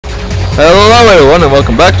Hello everyone and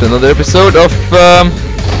welcome back to another episode of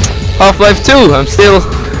Half-Life 2. I'm still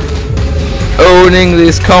owning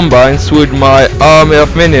these combines with my army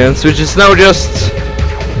of minions, which is now just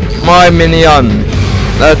my minion.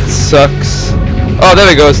 That sucks. Oh, there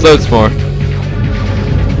we go, it's loads more.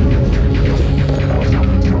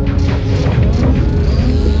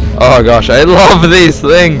 Oh gosh, I love these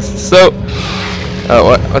things. So,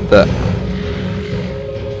 what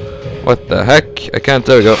the heck? I can't.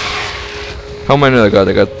 There we go. How many I got?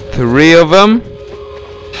 I got 3 of them.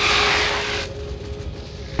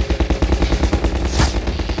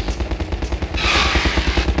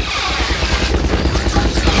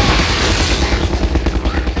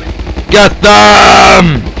 Get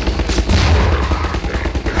them!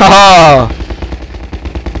 Haha!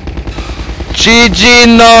 GG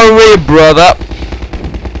Nori, brother!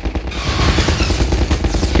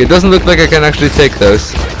 It doesn't look like I can actually take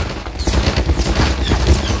those.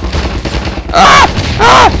 Ah!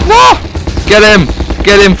 Ah! No! Get him!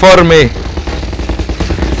 Get him for me!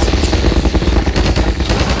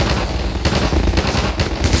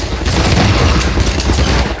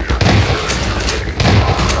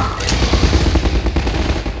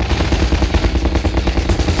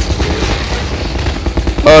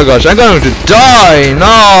 Oh gosh, I'm going to die! No,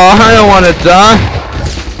 I don't want to die!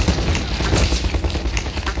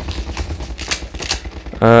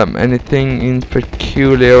 Anything in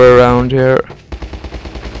peculiar around here?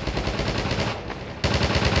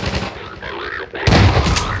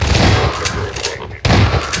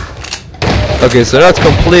 Okay, so that's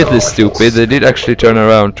completely stupid. They did actually turn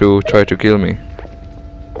around to try to kill me.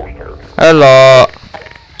 Hello!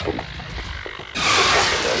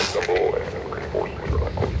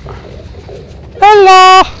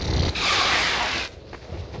 Hello!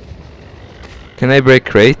 Can I break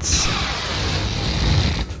crates?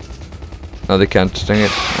 No, they can't. Dang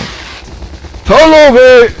it. Follow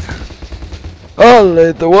me! I'll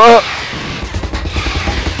lead the way!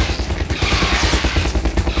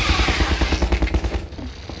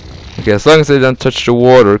 Okay, as long as they don't touch the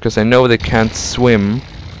water, because I know they can't swim.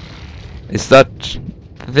 Is that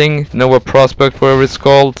the thing? Nova Prospect, whatever it's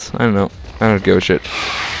called? I don't know. I don't give a shit.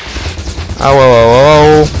 Ow, ow, ow,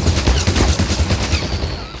 ow.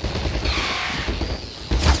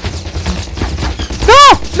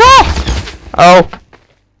 No! No! Ow.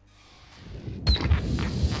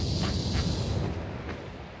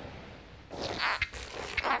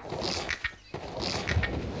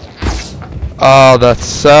 Oh, that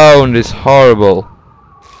sound is horrible.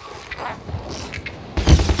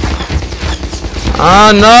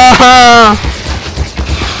 Ah, no!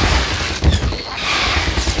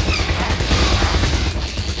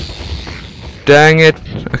 Dang it.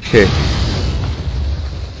 Okay.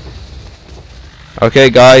 Okay,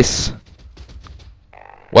 guys.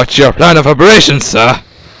 What's your plan of operations, sir?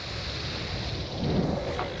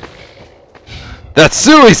 That's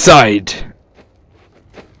suicide!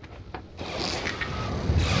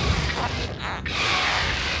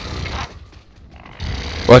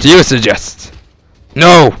 What do you suggest?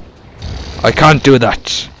 No! I can't do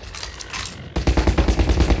that.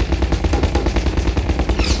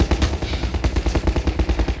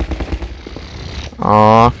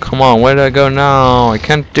 Aw, come on, where do I go now? I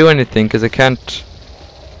can't do anything because I can't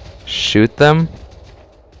shoot them.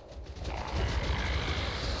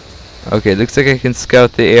 Okay, looks like I can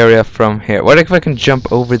scout the area from here. What if I can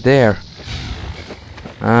jump over there?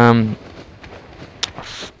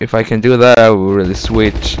 If I can do that, that would be really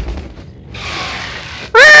sweet.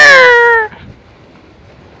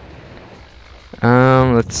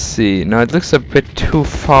 Let's see. No, it looks a bit too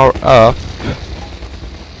far up,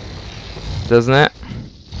 doesn't it?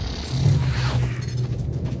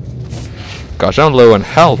 Gosh, I'm low on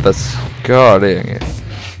health. That's god dang it.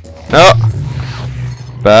 No!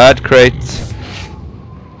 Bad crate.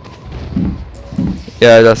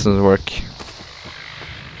 Yeah, it doesn't work.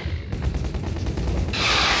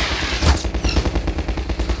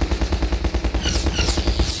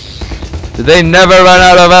 Did they never run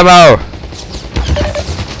out of ammo?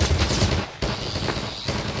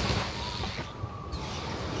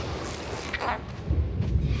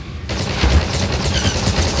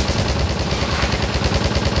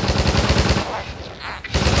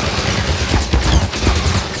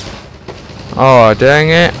 Oh, dang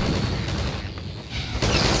it.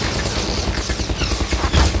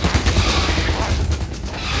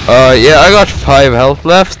 Yeah, I got 5 health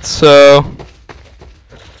left, so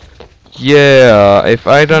yeah, if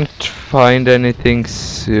I don't find anything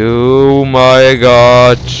oh my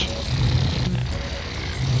god.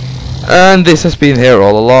 And this has been here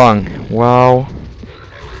all along. Wow.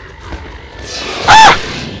 Ah!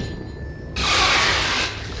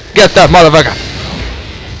 Get that motherfucker!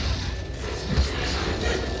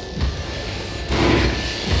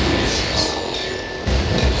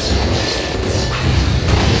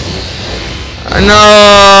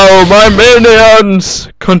 No, my minions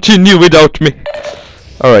continue without me.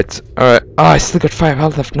 Alright, alright. Ah, I still got 5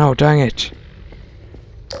 health left now, dang it.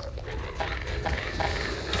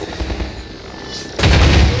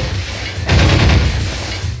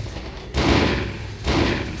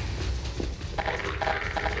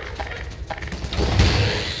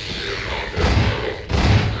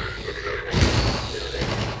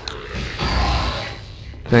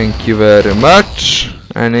 Thank you very much.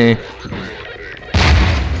 Any...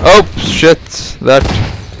 Oh, shit. That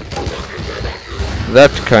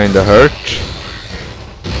kinda hurt.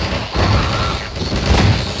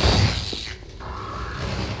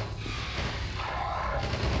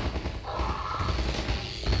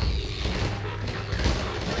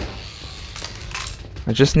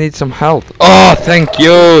 I just need some health. Oh, thank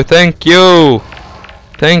you, thank you,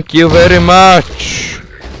 thank you very much.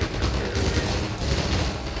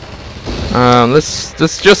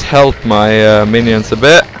 Let's just help my minions a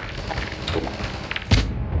bit.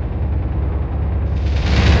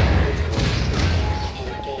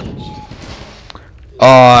 Oh,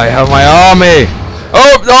 I have my army.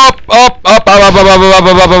 Oh,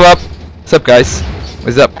 up. What's up, guys?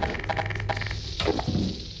 What's up?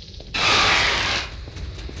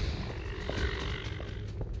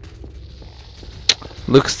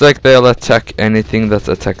 Looks like they'll attack anything that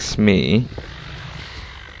attacks me.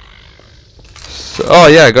 So, oh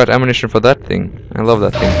yeah, I got ammunition for that thing. I love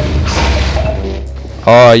that thing.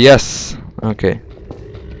 Oh yes. Okay.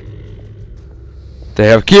 They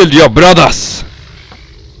have killed your brothers.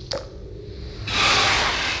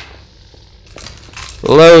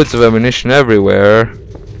 Loads of ammunition everywhere.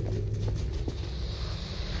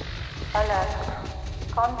 Alert.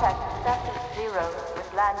 Contact status 0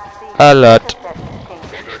 with land speed. Alert.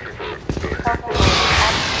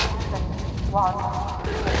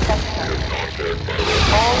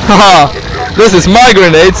 Haha, this is my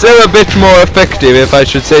grenades. They're a bit more effective, if I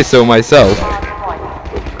should say so myself.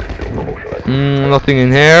 Nothing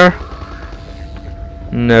in here.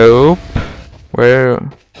 Nope. Where?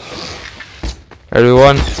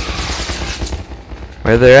 Everyone?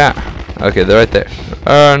 Where they at? Okay, they're right there.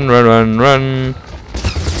 Run.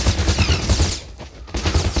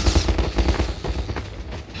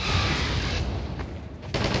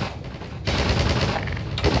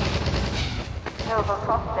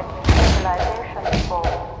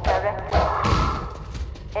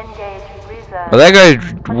 Well, that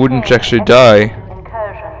guy wouldn't actually die.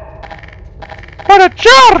 What a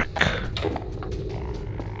jerk!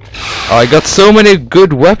 Oh, I got so many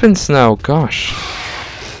good weapons now, gosh.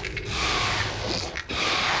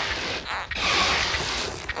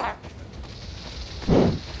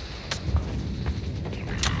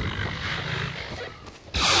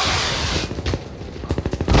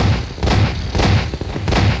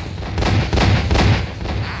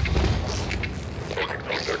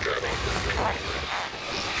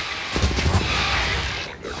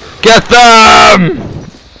 Get them!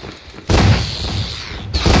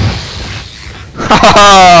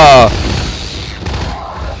 Ha!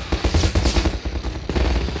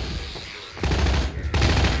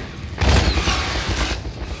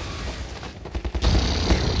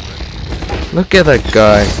 Look at that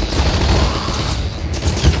guy.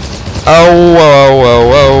 Oh.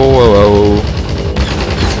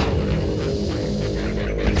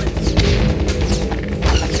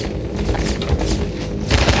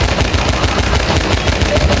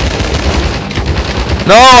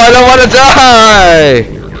 No, I don't want to die!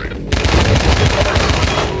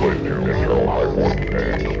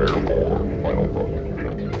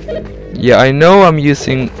 Yeah, I know I'm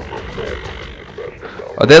using...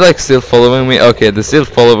 Are they like still following me? Okay, they're still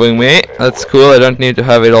following me. That's cool, I don't need to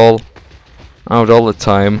have it all out all the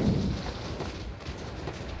time.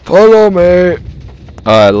 Follow me!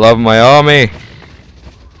 I love my army.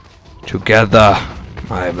 Together,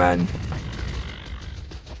 my men.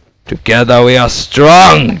 Together we are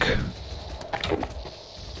strong!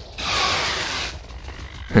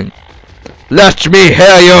 Let me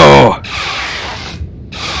hear you!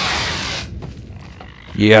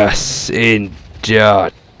 Yes,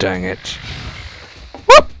 indeed, dang it.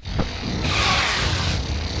 Whoop!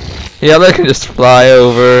 Yeah, they can just fly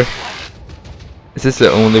over. Is this the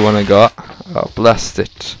only one I got? Oh, blast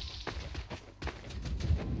it.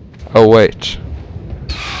 Oh, wait.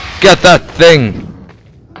 Get that thing!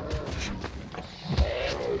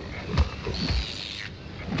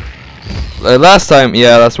 Last time,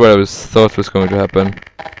 yeah, that's what I thought was going to happen.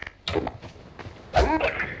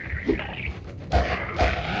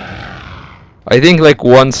 I think like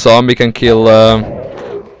one zombie can kill, I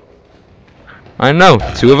don't know,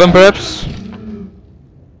 2 of them perhaps?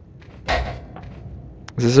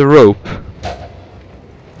 This is a rope.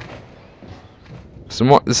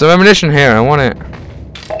 Some ammunition here, I want it.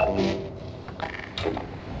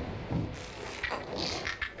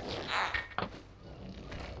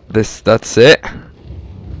 That's it?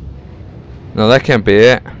 No, that can't be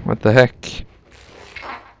it. What the heck?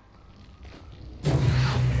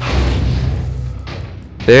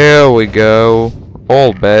 There we go.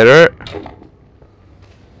 All better.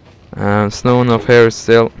 Snow enough here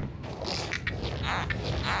still.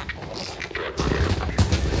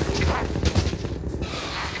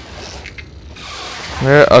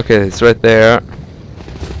 Where? Okay, it's right there.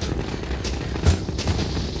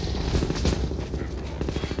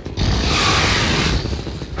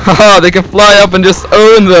 Haha, they can fly up and just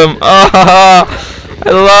own them. Ah, I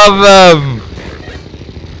love them.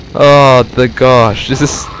 Oh, the gosh, this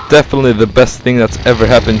is definitely the best thing that's ever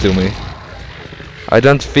happened to me. I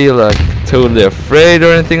don't feel like totally afraid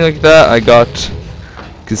or anything like that. I got,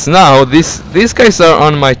 cause now these guys are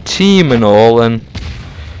on my team and all, and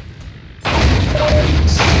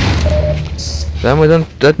then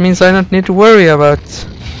that means I don't need to worry about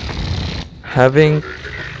having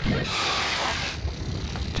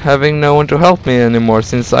no one to help me anymore,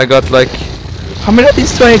 since I got like, how many of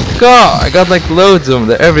these do I got? I got like loads of them.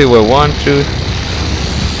 They're everywhere. 1, 2.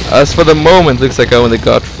 As for the moment, looks like I only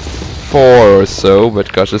got 4 or so,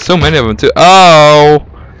 but gosh, there's so many of them too. Oh!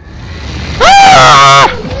 Ah!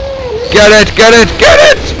 Get it! Get it! Get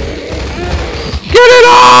it! Get it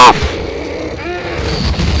off!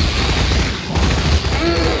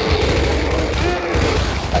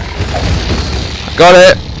 Got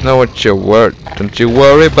it! No, what you word? Don't you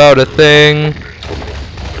worry about a thing.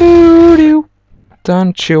 Doo-doo.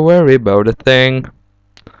 Don't you worry about a thing.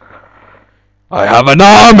 I have an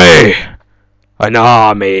army! An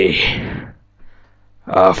army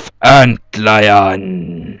of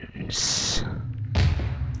antlions.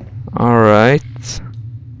 Alright.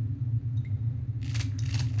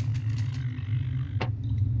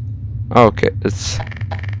 Okay, let's...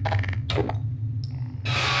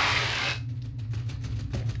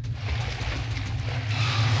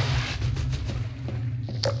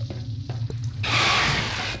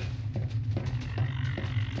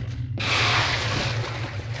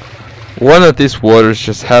 One of these waters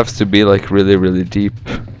just has to be like really, really deep.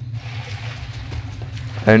 I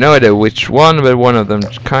have no idea which one, but one of them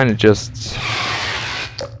kind of just...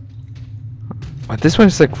 Oh, this one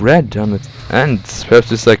is like red on the ends.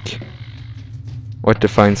 Perhaps it's like what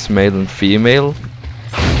defines male and female.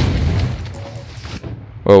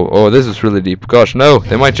 Oh, this is really deep. Gosh, no,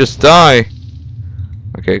 they might just die.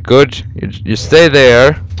 Okay, good. You stay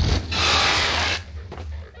there.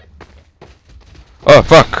 Oh,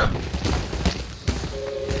 fuck.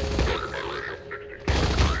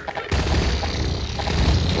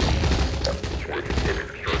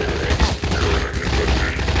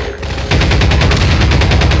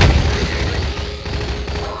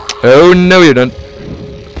 Oh no, you don't.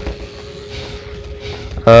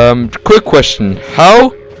 Quick question. How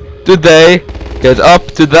do they get up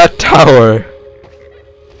to that tower?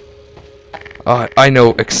 I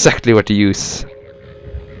know exactly what to use.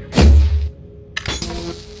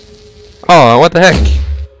 Oh, what the heck?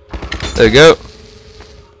 There we go.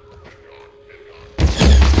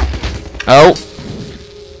 Oh.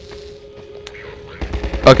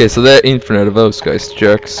 Okay, so they're infinite of those guys,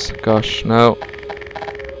 jerks. Gosh, no.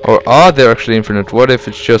 Or are they actually infinite? What if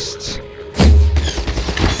it's just...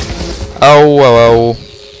 Oh, oh, oh.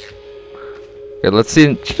 Okay, let's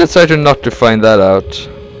see. Let's try to not to find that out.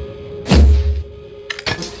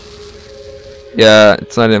 Yeah,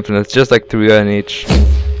 it's not infinite. It's just like 3 on each.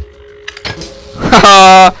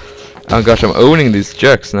 Haha! Oh gosh, I'm owning these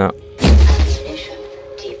jerks now.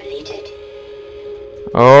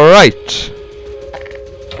 Alright.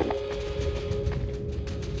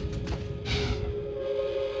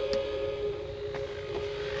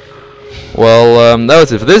 Well, that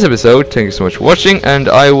was it for this episode. Thank you so much for watching, and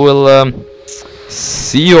I will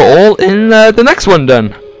see you all in the next one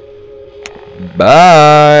then.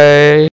 Bye!